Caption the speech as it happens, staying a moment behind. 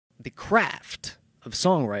the craft of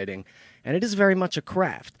songwriting, and it is very much a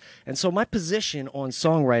craft. And so my position on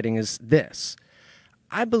songwriting is this.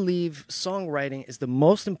 I believe songwriting is the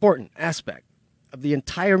most important aspect of the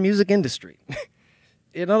entire music industry.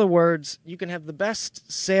 In other words, you can have the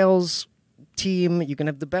best sales team, you can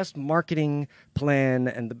have the best marketing plan,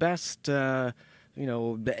 and the best, the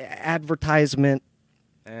advertisement,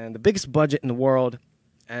 and the biggest budget in the world,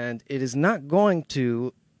 and it is not going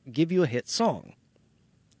to give you a hit song.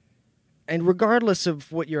 And regardless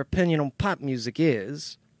of what your opinion on pop music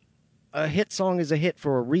is, a hit song is a hit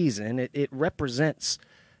for a reason. It represents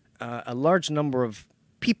a large number of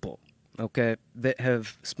people, okay, that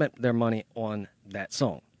have spent their money on that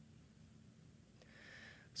song.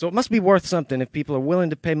 So it must be worth something if people are willing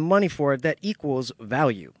to pay money for it. That equals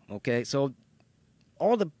value, okay? So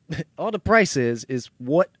all the price is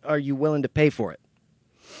what are you willing to pay for it?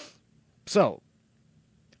 So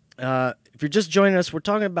if you're just joining us, we're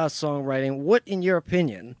talking about songwriting. What, in your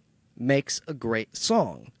opinion, makes a great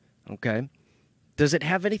song? Okay, does it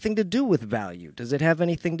have anything to do with value? Does it have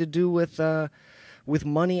anything to do with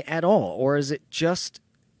money at all, or is it just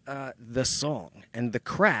the song and the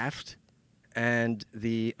craft and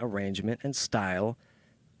the arrangement and style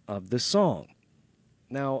of the song?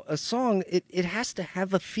 Now, a song, it has to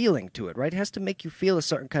have a feeling to it, right? It has to make you feel a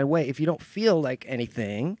certain kind of way. If you don't feel like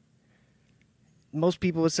anything, most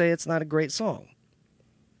people would say it's not a great song.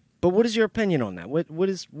 But what is your opinion on that? What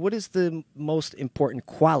is the most important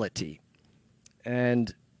quality?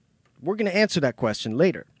 And we're going to answer that question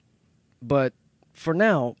later. But for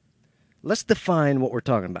now, let's define what we're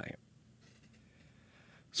talking about here.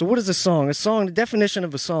 So what is a song? A song, the definition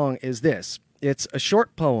of a song is this. It's a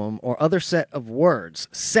short poem or other set of words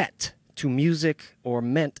set to music or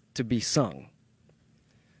meant to be sung.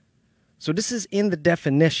 So this is in the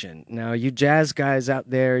definition. Now, you jazz guys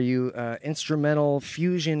out there, you instrumental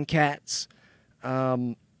fusion cats,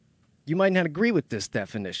 you might not agree with this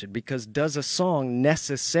definition, because does a song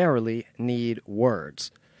necessarily need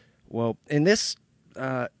words? Well, in this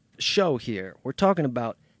show here, we're talking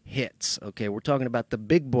about hits, okay? We're talking about the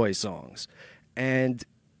big boy songs. And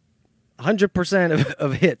 100%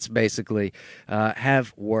 of hits, basically,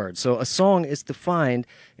 have words. So a song is defined,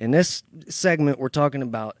 in this segment, we're talking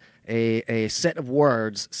about a set of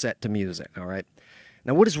words set to music, all right?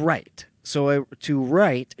 Now, what is write? So to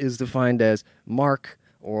write is defined as mark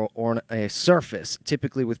or on a surface,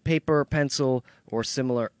 typically with paper, pencil, or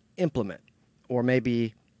similar implement, or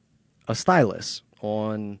maybe a stylus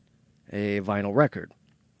on a vinyl record,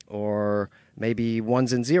 or maybe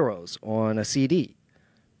ones and zeros on a CD,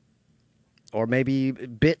 or maybe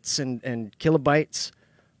bits and kilobytes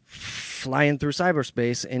flying through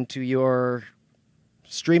cyberspace into your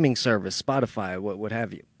streaming service, Spotify, what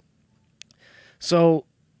have you. So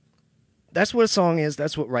that's what a song is.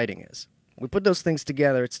 That's what writing is. We put those things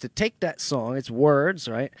together. It's to take that song, it's words,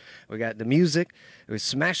 right? We got the music, we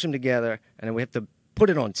smash them together, and then we have to put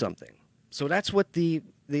it on something. So that's what the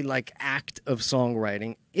like act of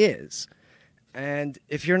songwriting is. And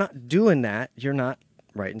if you're not doing that, you're not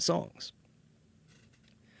writing songs.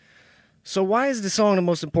 So why is the song the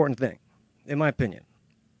most important thing, in my opinion?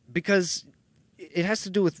 Because it has to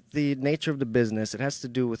do with the nature of the business. It has to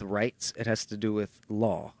do with rights. It has to do with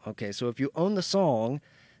law. Okay, so if you own the song,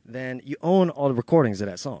 then you own all the recordings of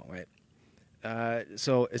that song, right?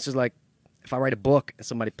 So it's just like if I write a book and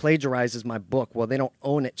somebody plagiarizes my book, well, they don't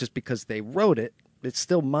own it just because they wrote it. It's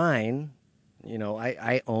still mine. You know,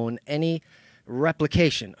 I own any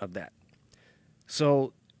replication of that.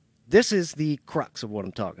 So this is the crux of what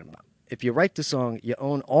I'm talking about. If you write the song, you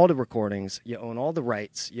own all the recordings, you own all the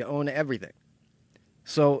rights, you own everything.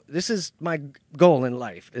 So this is my goal in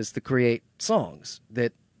life, is to create songs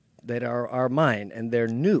that are mine, and they're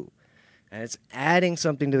new. And it's adding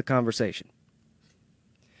something to the conversation.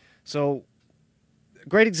 So a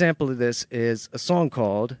great example of this is a song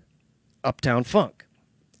called Uptown Funk.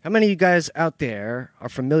 How many of you guys out there are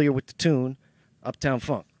familiar with the tune Uptown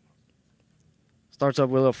Funk? Starts off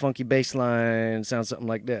with a little funky bass line, sounds something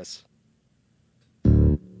like this.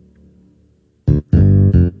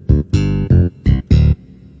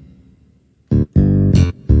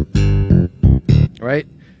 Right?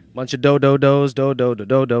 Bunch of do-do-dos,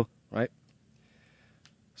 do-do-do-do-do, right?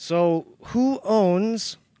 So who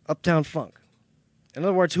owns Uptown Funk? In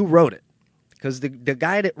other words, who wrote it? Because the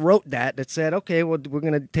guy that wrote that said, okay, well, we're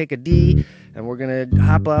going to take a D, and we're going to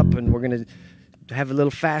hop up, and we're going to have a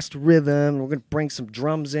little fast rhythm, and we're going to bring some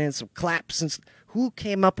drums in, some claps. And who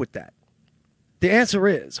came up with that? The answer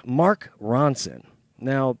is Mark Ronson.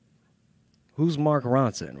 Now, who's Mark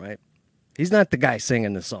Ronson, right? He's not the guy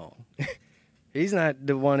singing the song. He's not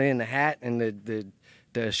the one in the hat and the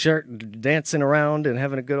the shirt dancing around and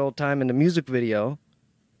having a good old time in the music video.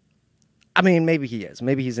 I mean, maybe he is.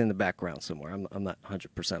 Maybe he's in the background somewhere. I'm not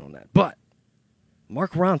 100% on that. But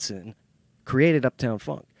Mark Ronson created Uptown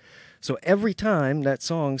Funk. So every time that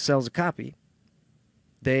song sells a copy,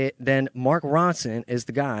 then Mark Ronson is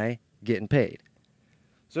the guy getting paid.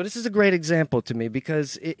 So this is a great example to me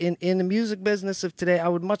because in the music business of today, I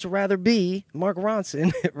would much rather be Mark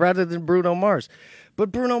Ronson rather than Bruno Mars.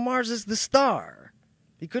 But Bruno Mars is the star.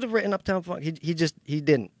 He could have written Uptown Funk. He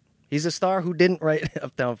didn't. He's a star who didn't write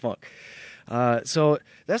Uptown Funk. So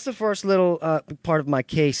that's the first little part of my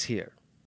case here.